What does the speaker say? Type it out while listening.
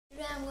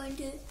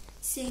going to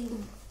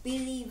sing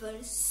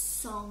Believer's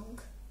song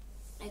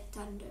like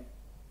thunder.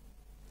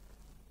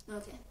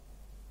 Okay.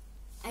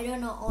 I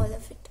don't know all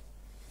of it.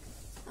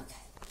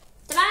 Okay.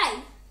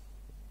 Try.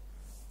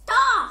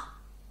 Ta.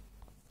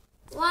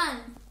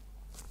 1.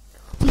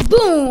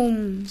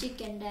 Boom.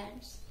 Chicken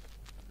dance.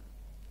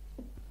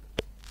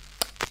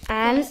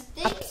 And First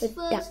things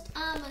first,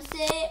 I'ma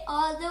say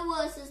all the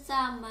verses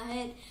on my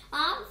head.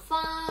 I'm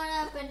far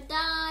up and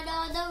down,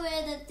 all the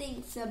way the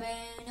things are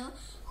been.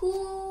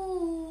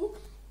 Who?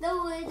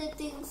 The way the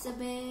things are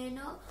been.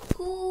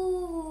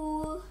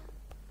 Who?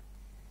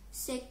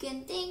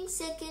 Second thing,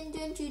 second,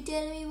 don't you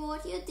tell me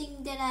what you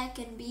think that I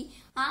can be.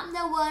 I'm the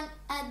one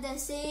at the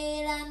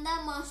sail and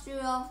the master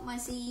of my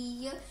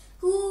sea.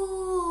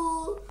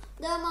 Who?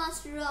 The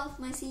master of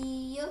my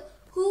sea.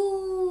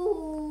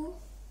 Who?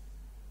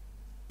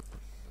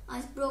 I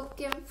was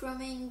broken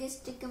from English,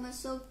 taken my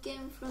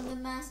soaking from the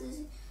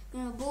masses,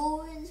 gonna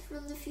bowens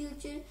from the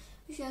future,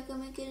 shaka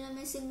making a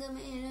missing them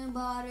in a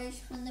barrage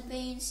from the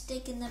brains,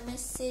 taking the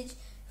message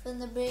from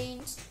the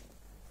brains,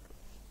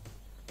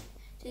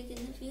 taking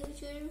the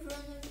future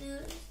from the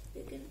news,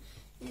 taking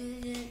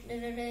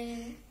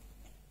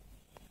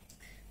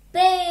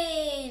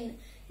pain.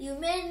 You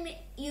made me,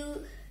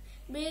 you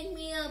break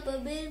me up,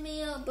 build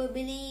me up, a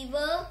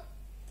believer,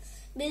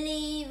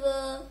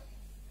 believer.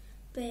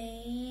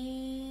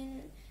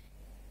 Pain.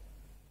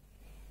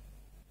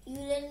 You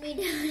let me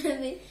down a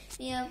bit,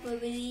 me up a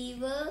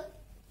believer,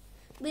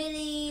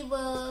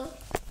 believer.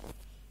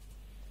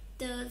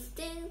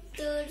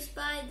 Thirds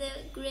by the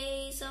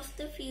grace of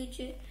the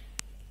future.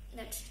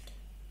 That's it.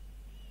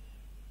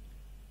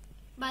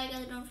 Bye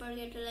guys, don't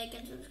forget to like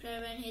and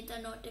subscribe and hit the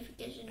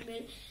notification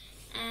bell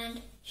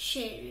and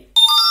share it.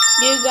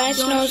 Do you guys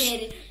know?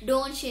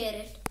 Don't share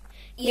it.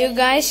 Do you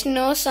guys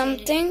know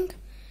something?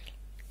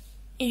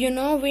 You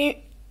know,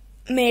 we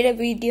made a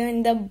video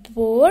in the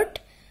boat,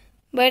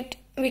 but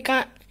we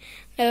can't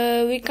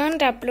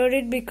upload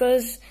it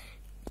because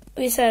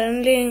we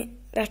suddenly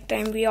that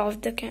time we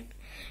off the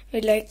we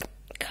like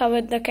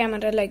covered the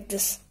camera like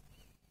this.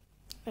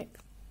 Like,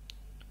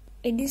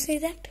 did you say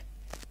that?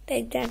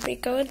 Like that we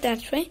covered.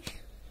 That's why.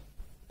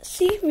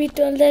 See, we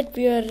told that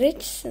we are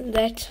rich.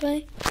 That's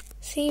why.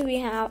 See,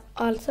 we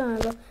also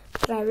have a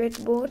private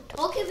boat.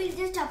 Okay, we'll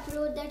just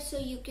upload that so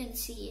you can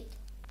see it.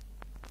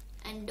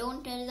 And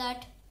don't tell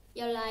that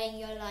you're lying.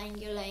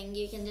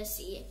 You can just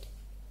see it.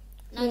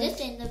 Now just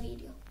end the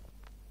video.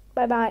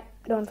 Bye bye.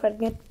 Don't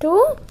forget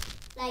to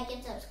like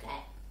and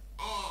subscribe.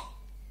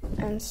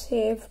 And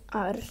save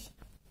ours.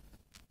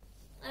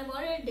 I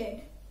already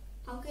did.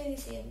 How can you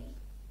save me?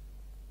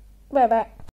 Bye bye.